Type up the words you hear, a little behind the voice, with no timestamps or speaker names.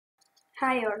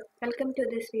Hi all, welcome to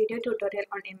this video tutorial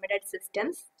on embedded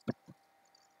systems.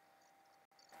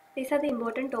 These are the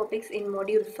important topics in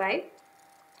module 5.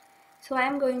 So I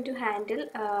am going to handle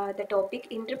the topic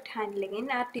interrupt handling in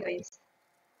RTOS.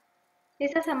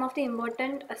 These are some of the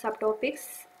important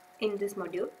subtopics in this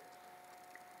module.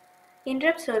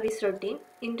 Interrupt service routine,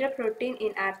 interrupt routine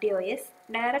in RTOS,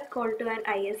 direct call to an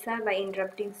ISR by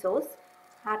interrupting source,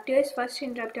 RTOS first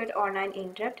interrupted on an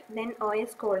interrupt, then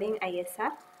OS calling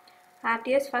ISR,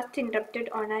 RTOS first interrupted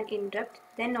on an interrupt,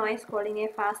 then OS calling a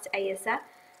fast ISR,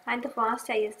 and the fast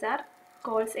ISR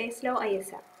calls a slow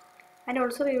ISR. And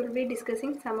also we will be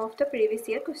discussing some of the previous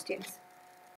year questions.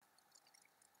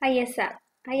 ISR.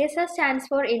 ISR stands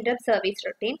for Interrupt Service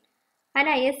Routine. An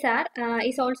ISR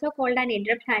is also called an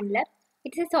interrupt handler.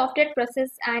 It is a software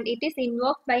process and it is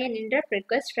invoked by an interrupt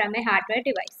request from a hardware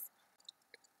device.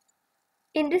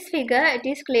 In this figure, it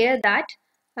is clear that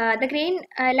the green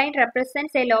line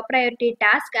represents a low priority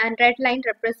task and red line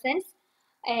represents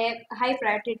a high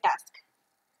priority task.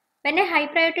 When a high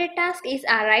priority task is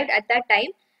arrived at that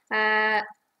time,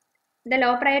 the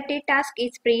low priority task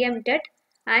is preempted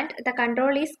and the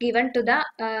control is given to the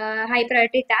high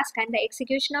priority task and the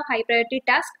execution of high priority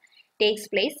task takes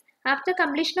place. After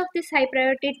completion of this high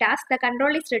priority task, the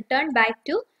control is returned back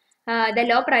to the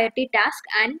low priority task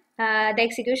and the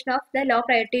execution of the low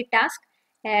priority task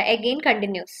again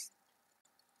continues.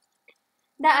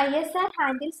 The ISR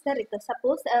handles the request.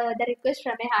 Suppose the request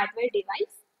from a hardware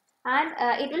device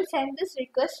and it will send this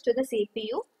request to the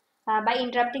CPU by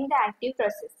interrupting the active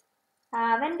process.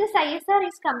 When this ISR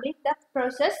is complete, the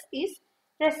process is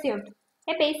resumed.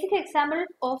 A basic example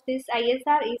of this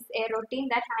ISR is a routine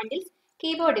that handles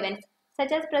keyboard events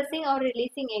such as pressing or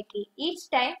releasing a key. Each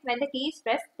time when the key is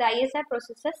pressed, the ISR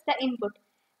processes the input.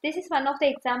 This is one of the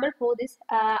examples for this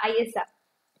ISR.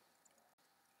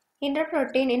 Interrupt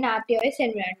routine in RTOS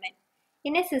environment.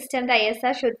 In a system, the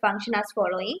ISR should function as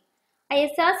following.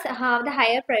 ISRs have the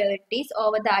higher priorities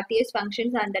over the RTOS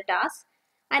functions and the tasks.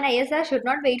 An ISR should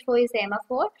not wait for a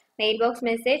semaphore, mailbox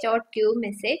message or queue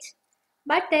message.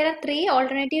 But there are three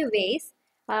alternative ways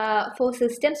for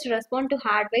systems to respond to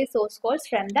hardware source calls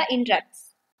from the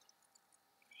interrupts.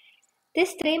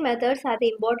 These three methods are the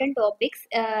important topics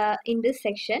in this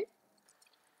section.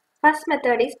 First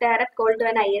method is direct call to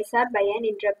an ISR by an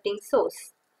interrupting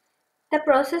source. The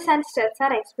process and steps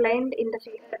are explained in the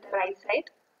figure at the right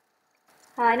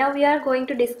side. Now we are going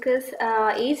to discuss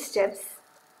each steps.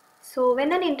 So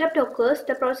when an interrupt occurs,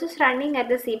 the process running at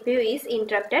the CPU is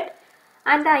interrupted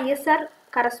and the ISR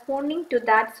corresponding to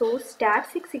that source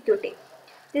starts executing.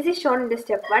 This is shown in the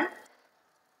step 1.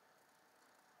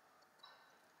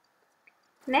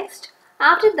 Next,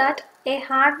 after that, a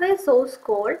hardware source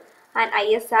called an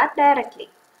ISR directly.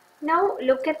 Now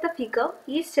look at the figure.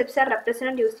 Each steps are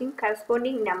represented using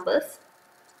corresponding numbers.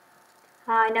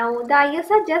 Now the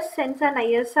ISR just sends an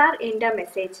ISR enter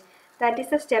message. That is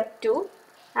the step 2.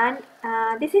 And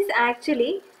this is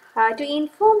actually to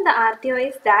inform the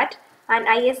RTOS that an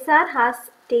ISR has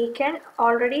taken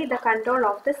already the control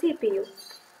of the CPU.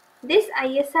 This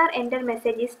ISR enter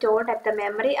message is stored at the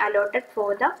memory allotted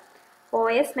for the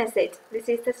OS message. This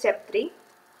is the step 3.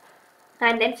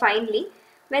 And then finally,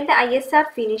 when the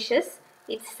ISR finishes,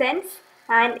 it sends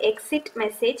an exit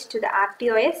message to the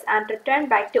RTOS and return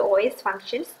back to OS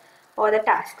functions or the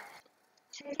task.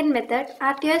 Second method,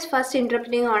 RTOS first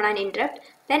interrupting on an interrupt,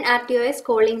 then RTOS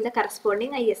calling the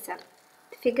corresponding ISR.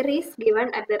 The figure is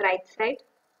given at the right side.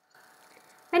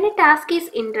 When a task is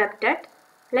interrupted,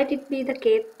 let it be the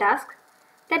kth task,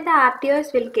 then the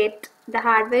RTOS will get the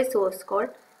hardware source code.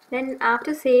 Then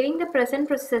after saving the present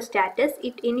processor status,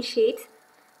 it initiates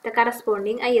the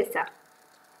corresponding ISR.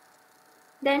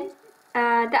 Then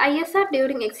the ISR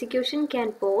during execution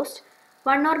can post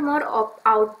one or more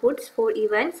outputs for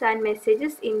events and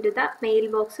messages into the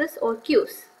mailboxes or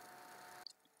queues.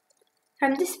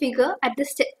 From this figure, at the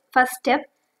first step,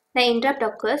 the interrupt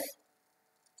occurs,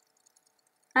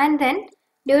 and then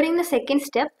during the second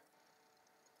step,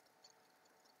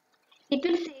 it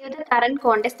will save the current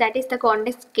context, that is the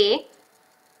context K,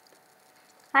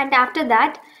 and after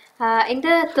that, in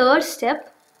the third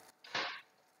step,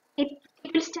 it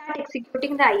will start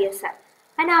executing the ISR.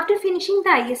 And after finishing the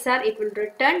ISR, it will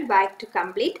return back to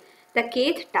complete the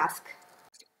kth task.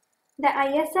 The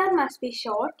ISR must be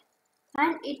short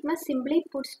and it must simply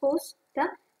post the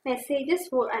messages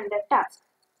for another task.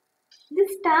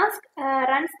 This task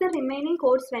runs the remaining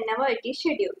codes whenever it is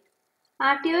scheduled.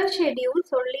 RTO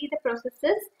schedules only the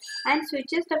processes and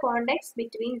switches the context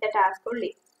between the tasks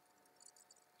only.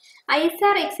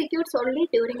 ISR executes only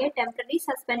during a temporary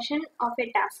suspension of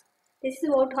a task. This is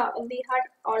what we had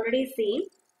already seen.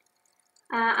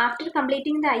 After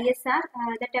completing the ISR,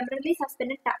 the temporarily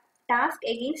suspended task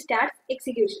again starts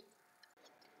execution.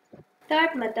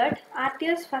 Third method,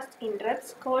 RTOS first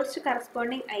interrupts calls to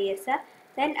corresponding ISR,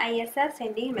 then ISR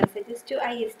sending messages to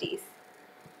ISTs.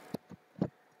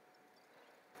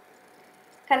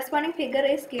 Corresponding figure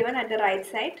is given at the right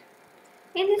side.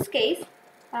 In this case,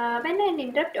 when an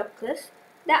interrupt occurs,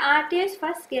 the RTOS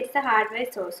first gets the hardware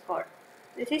source code.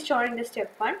 This is shown in the step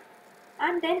 1.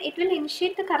 And then it will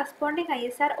initiate the corresponding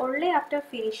ISR only after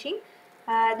finishing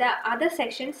the other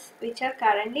sections which are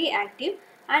currently active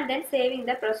and then saving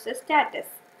the process status.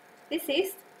 This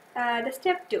is the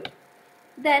step 2.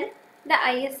 Then the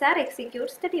ISR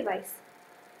executes the device.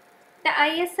 The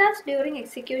ISRs during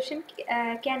execution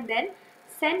can then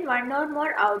send one or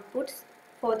more outputs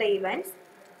for the events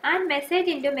and message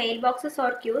into mailboxes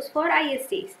or queues for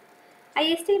ISTs.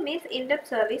 IST means interrupt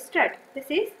service thread. This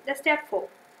is the step 4.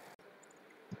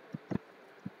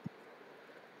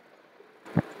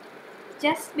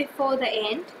 Just before the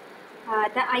end,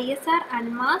 the ISR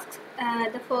unmasks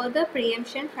the further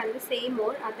preemption from the same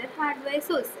or other hardware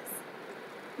sources.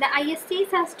 The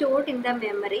ISTs are stored in the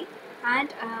memory, and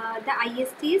the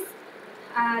ISTs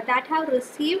that have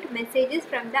received messages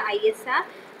from the ISR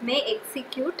may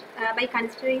execute by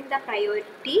considering the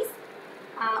priorities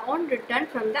on return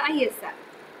from the ISR.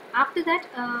 After that,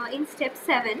 in step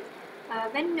 7,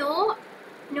 when no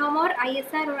more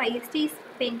ISR or IST is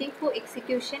pending for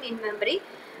execution in memory,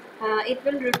 it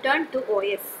will return to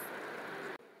OS.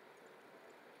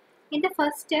 In the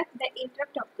first step, the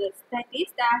interrupt occurs, that is,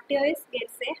 the RTOS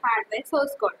gets a hardware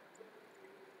source code.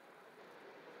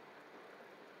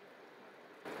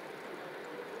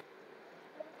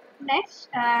 Next,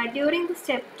 during the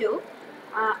step 2,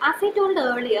 as I told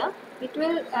earlier, it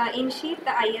will initiate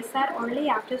the ISR only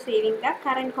after saving the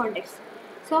current context.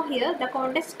 So here the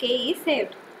context K is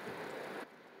saved.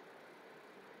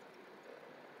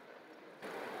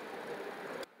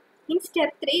 In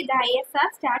step 3, the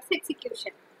ISR starts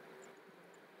execution.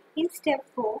 In step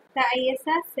 4, the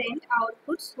ISR sends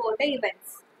outputs for the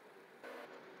events.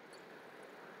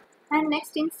 And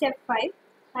next in step 5,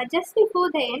 just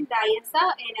before the end, the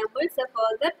ISR enables a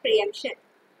further preemption.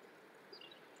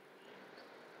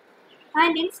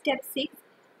 And in step 6,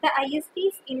 the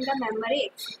ISTs in the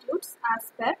memory executes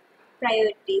as per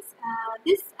priorities.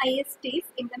 These ISTs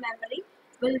in the memory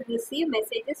will receive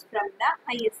messages from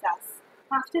the ISRs.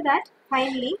 After that,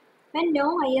 finally, when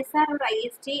no ISR or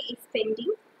IST is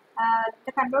pending,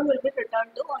 the control will be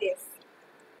returned to OS.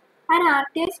 And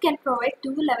RTOS can provide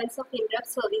two levels of interrupt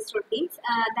service routines,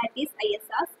 that is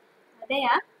ISRs. They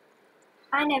are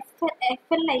an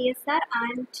FLISR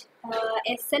and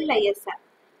SLISR.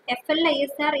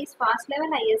 FLISR is fast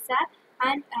level ISR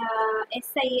and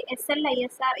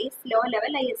SLISR is low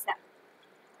level ISR.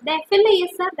 The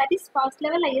FLISR, that is fast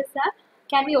level ISR,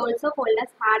 can be also called as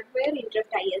hardware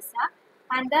interrupt ISR,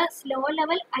 and the slow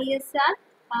level ISR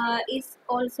is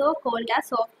also called as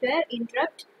software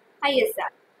interrupt ISR.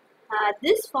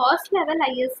 This fast level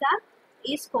ISR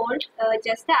is called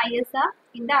just the ISR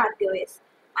in the RTOS,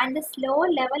 and the slow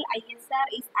level ISR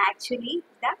is actually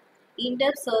the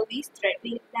inter service thread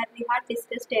that we had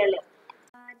discussed earlier.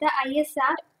 The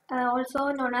ISR,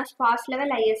 also known as fast level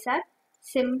ISR,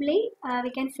 simply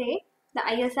we can say the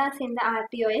ISRs in the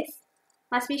RTOS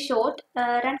must be short,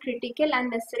 run critical and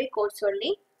necessary codes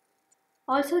only.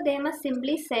 Also, they must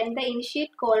simply send the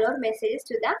initiate call or messages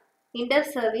to the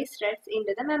inter-service threads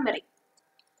into the memory.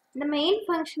 The main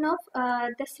function of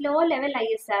the slow level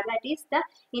ISR, that is the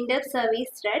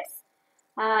inter-service threads,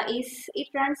 is it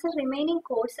runs the remaining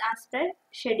codes as per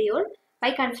schedule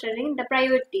by considering the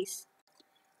priorities.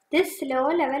 This low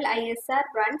level ISR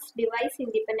runs device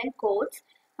independent codes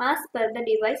as per the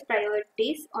device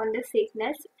priorities on the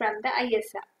signals from the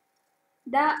ISR.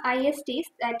 The ISTs,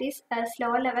 that is a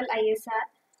slow level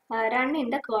ISR, run in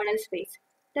the kernel space.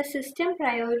 The system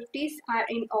priorities are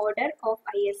in order of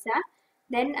ISR,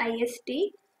 then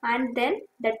IST, and then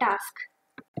the task.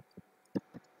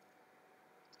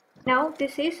 Now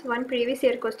this is one previous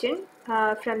year question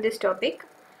from this topic.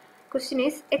 Question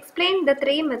is, explain the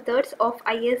three methods of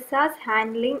ISR's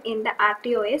handling in the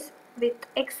RTOS with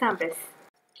examples.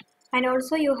 And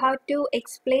also you have to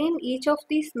explain each of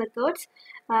these methods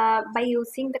by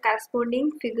using the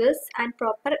corresponding figures and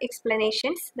proper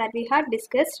explanations that we have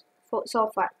discussed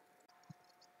so far.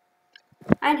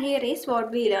 And here is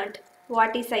what we learned.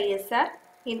 What is ISR?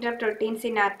 Interrupt routines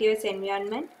in RTOS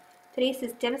environment. 3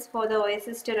 systems for the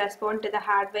OSs to respond to the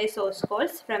hardware source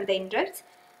calls from the interrupts.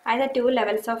 And the 2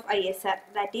 levels of ISR,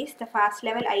 that is the fast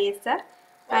level ISR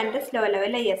and the slow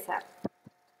level ISR.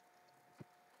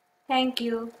 Thank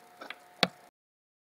you.